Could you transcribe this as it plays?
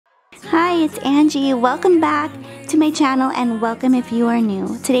Hi, it's Angie. Welcome back to my channel and welcome if you are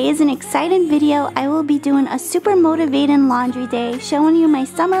new. Today is an exciting video. I will be doing a super motivating laundry day showing you my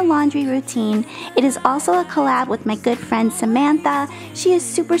summer laundry routine. It is also a collab with my good friend Samantha. She is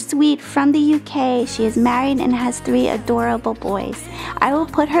super sweet from the UK. She is married and has 3 adorable boys. I will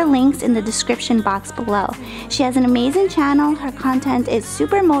put her links in the description box below. She has an amazing channel. Her content is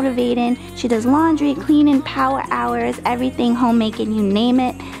super motivating. She does laundry, cleaning, power hours, everything homemaking, you name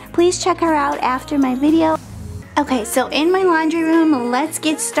it. Please check her out after my video. Okay, so in my laundry room, let's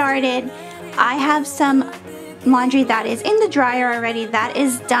get started. I have some laundry that is in the dryer already. That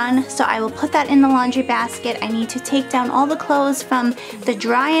is done, so I will put that in the laundry basket. I need to take down all the clothes from the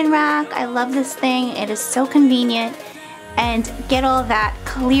drying rack. I love this thing. It is so convenient. And get all that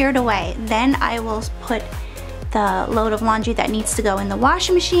cleared away. Then I will put the load of laundry that needs to go in the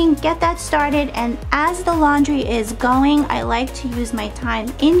washing machine, get that started, and as the laundry is going, I like to use my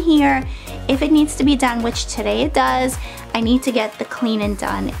time in here. If it needs to be done, which today it does, I need to get the cleaning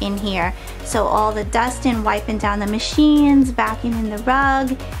done in here. So all the dusting, wiping down the machines, vacuuming the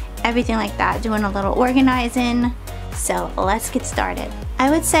rug, everything like that, doing a little organizing. So let's get started. I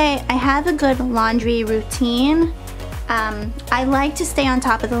would say I have a good laundry routine. I like to stay on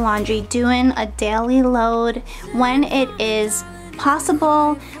top of the laundry, doing a daily load when it is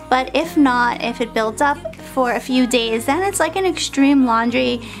possible, but if not, if it builds up for a few days, then it's like an extreme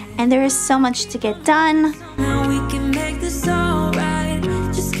laundry and there is so much to get done. Now we can make this all right,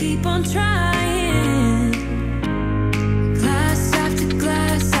 just keep on trying. Glass after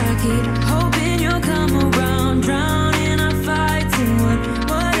glass, I keep hoping you'll come around, drowning our fights in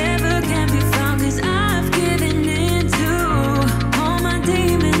whatever can be found, 'cause I've given in to all my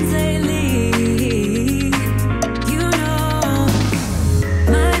demons lately. You know,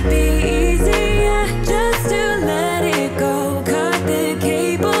 might be easier just to let it go, cut the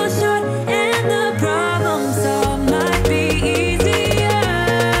cable short and the problem solved. Might be easier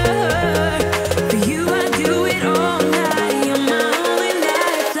for you. I do it all night. You're my only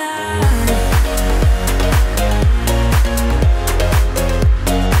lifeline.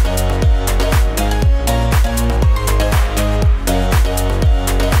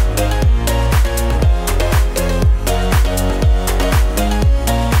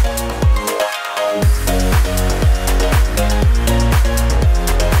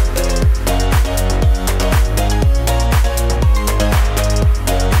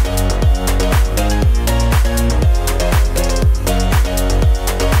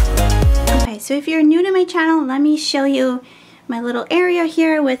 Okay, so if you're new to my channel, let me show you my little area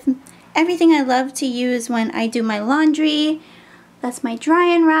here with everything I love to use when I do my laundry. That's my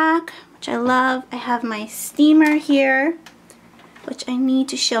drying rack, which I love. I have my steamer here, which I need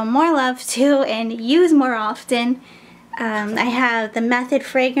to show more love to and use more often. I have the Method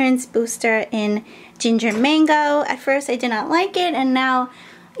fragrance booster in ginger mango. At first I did not like it, and now,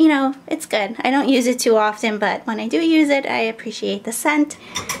 you know, it's good. I don't use it too often, but when I do use it, I appreciate the scent.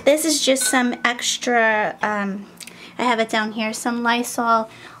 This is just some extra, I have it down here, some Lysol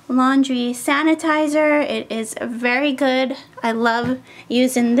laundry sanitizer. It is very good. I love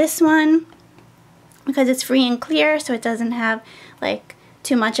using this one because it's free and clear, so it doesn't have like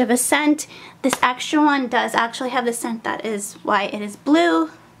too much of a scent. This extra one does actually have the scent, that is why it is blue.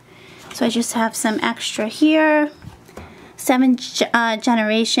 So I just have some extra here. 7th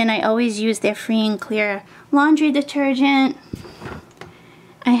generation, I always use their free and clear laundry detergent.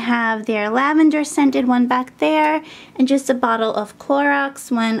 I have their lavender scented one back there, and just a bottle of Clorox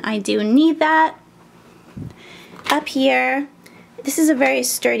when I do need that. Up here, this is a very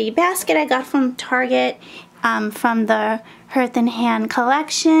sturdy basket I got from Target, from the Hearth and Hand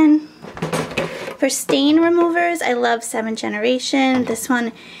collection. For stain removers, I love 7th generation. This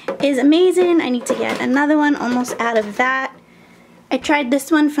one is amazing. I need to get another one, almost out of that. I tried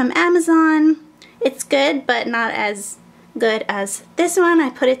this one from Amazon. It's good, but not as good as this one. I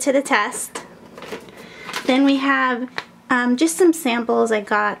put it to the test. Then we have just some samples I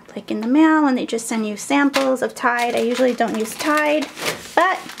got like in the mail when they just send you samples of Tide. I usually don't use Tide,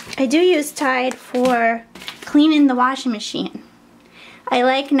 but I do use Tide for cleaning the washing machine. I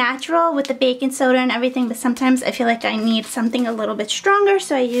like natural with the baking soda and everything, but sometimes I feel like I need something a little bit stronger,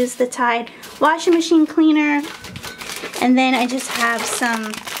 so I use the Tide washing machine cleaner. And then I just have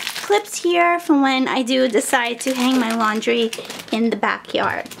some clips here for when I do decide to hang my laundry in the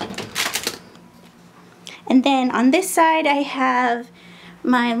backyard. And then on this side I have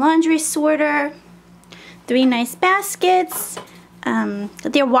my laundry sorter, 3 nice baskets.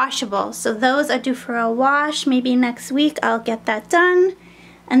 They're washable, so those are due for a wash. Maybe next week I'll get that done.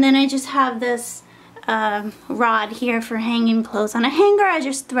 And then I just have this rod here for hanging clothes on a hanger. I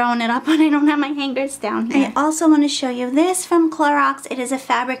just throwing it up when I don't have my hangers down here. I also want to show you this from Clorox. It is a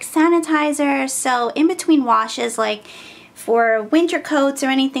fabric sanitizer, so in between washes, like for winter coats or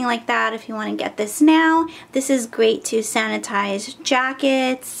anything like that, if you want to get this now, this is great to sanitize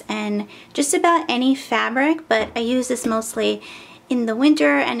jackets and just about any fabric, but I use this mostly in the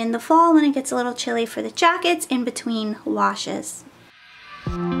winter and in the fall when it gets a little chilly for the jackets in between washes.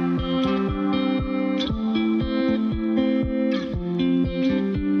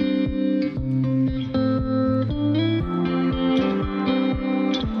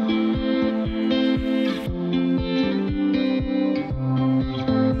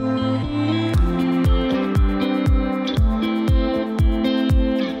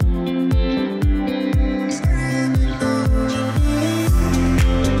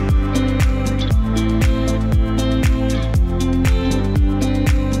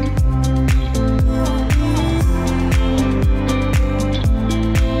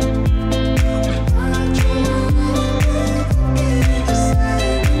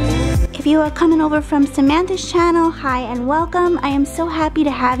 If you are coming over from Samantha's channel, hi and welcome. I am so happy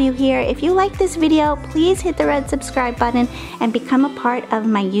to have you here. If you like this video, please hit the red subscribe button and become a part of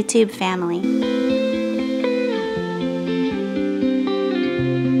my YouTube family.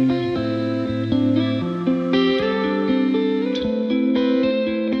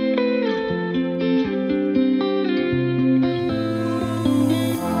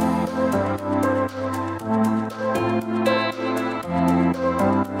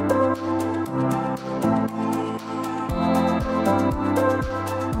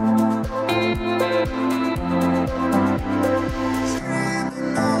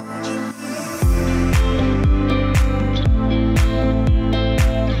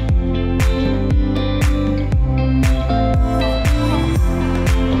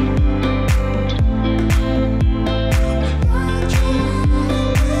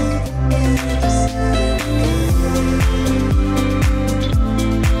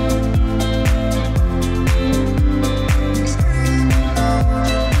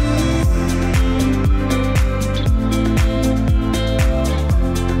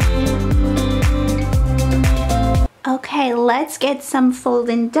 Okay, let's get some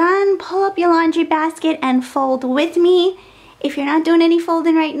folding done. Pull up your laundry basket and fold with me. If you're not doing any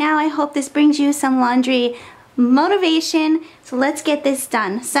folding right now, I hope this brings you some laundry motivation. So let's get this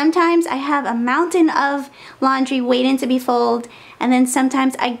done. Sometimes I have a mountain of laundry waiting to be folded, and then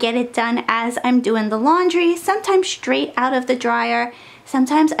sometimes I get it done as I'm doing the laundry, sometimes straight out of the dryer.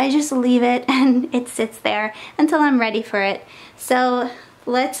 Sometimes I just leave it and it sits there until I'm ready for it. So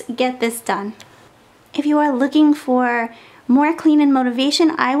let's get this done. If you are looking for more cleaning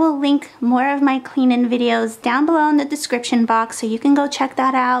motivation, I will link more of my cleaning videos down below in the description box, so you can go check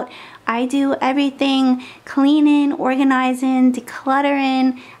that out. I do everything cleaning, organizing,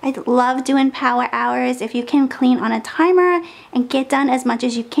 decluttering. I love doing power hours. If you can clean on a timer and get done as much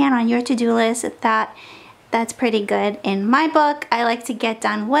as you can on your to-do list, that's pretty good in my book. I like to get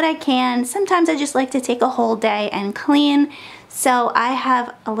done what I can. Sometimes I just like to take a whole day and clean. So I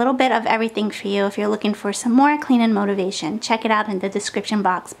have a little bit of everything for you if you're looking for some more cleaning motivation. Check it out in the description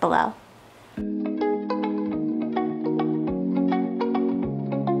box below.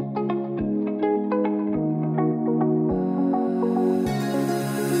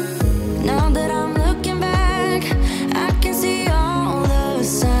 Now that I'm looking back, I can see all the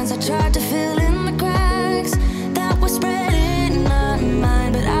signs I tried to fill in the cracks that were spread in my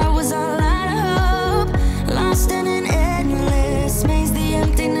mind, but I was all out of hope, lost in an endless maze. The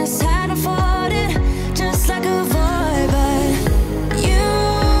emptiness had unfolded just like a void, but you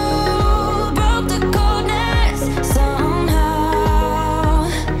broke the coldness somehow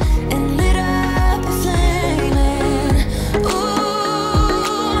and lit up a flame. And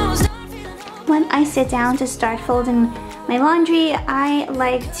ooh, when I sit down to start folding my laundry, I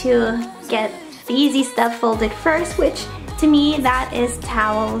like to get the easy stuff folded first, which to me that is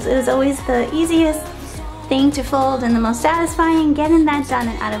towels. It is always the easiest thing to fold and the most satisfying, getting that done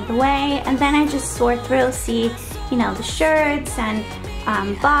and out of the way. And then I just sort through, see, you know, the shirts and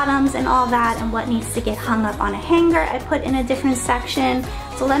bottoms and all that, and what needs to get hung up on a hanger I put in a different section.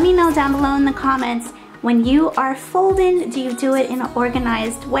 So let me know down below in the comments, when you are folding, do you do it in an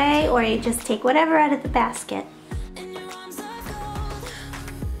organized way, or you just take whatever out of the basket?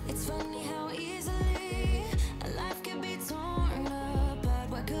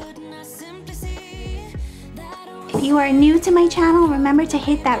 If you are new to my channel, remember to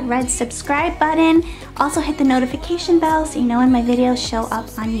hit that red subscribe button. Also hit the notification bell so you know when my videos show up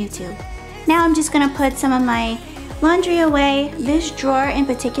on YouTube. Now I'm just gonna put some of my laundry away. This drawer in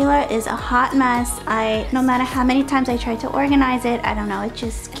particular is a hot mess. No matter how many times I try to organize it, I don't know, it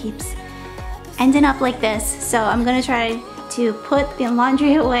just keeps ending up like this. So I'm gonna try to put the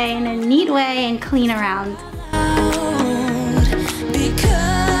laundry away in a neat way and clean around.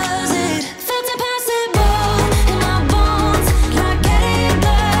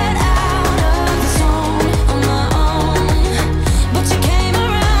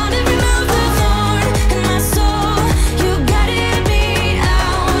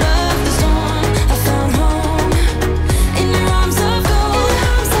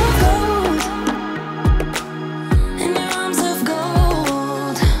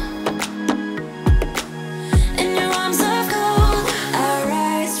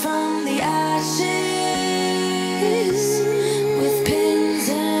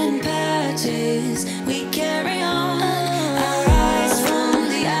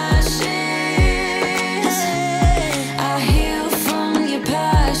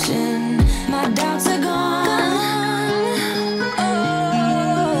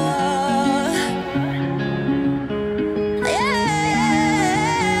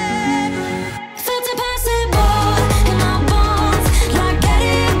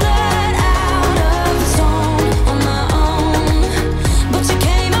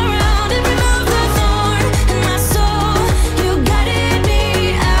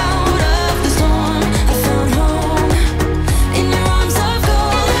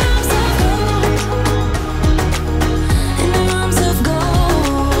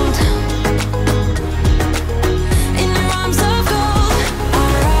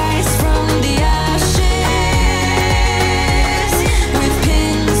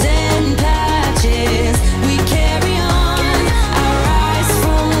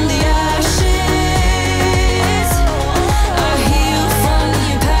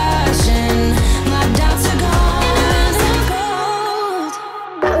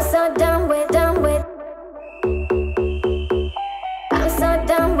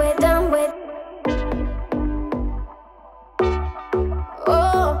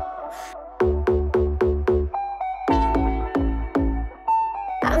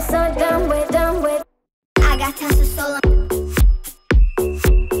 I got tons of soul.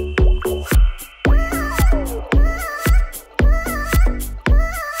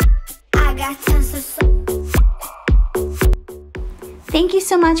 Thank you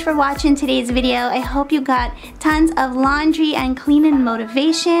so much for watching today's video. I hope you got tons of laundry and cleaning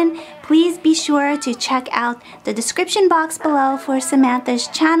motivation. Please be sure to check out the description box below for Samantha's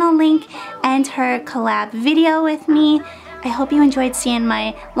channel link and her collab video with me. I hope you enjoyed seeing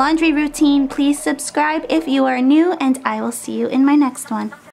my laundry routine. Please subscribe if you are new, and I will see you in my next one.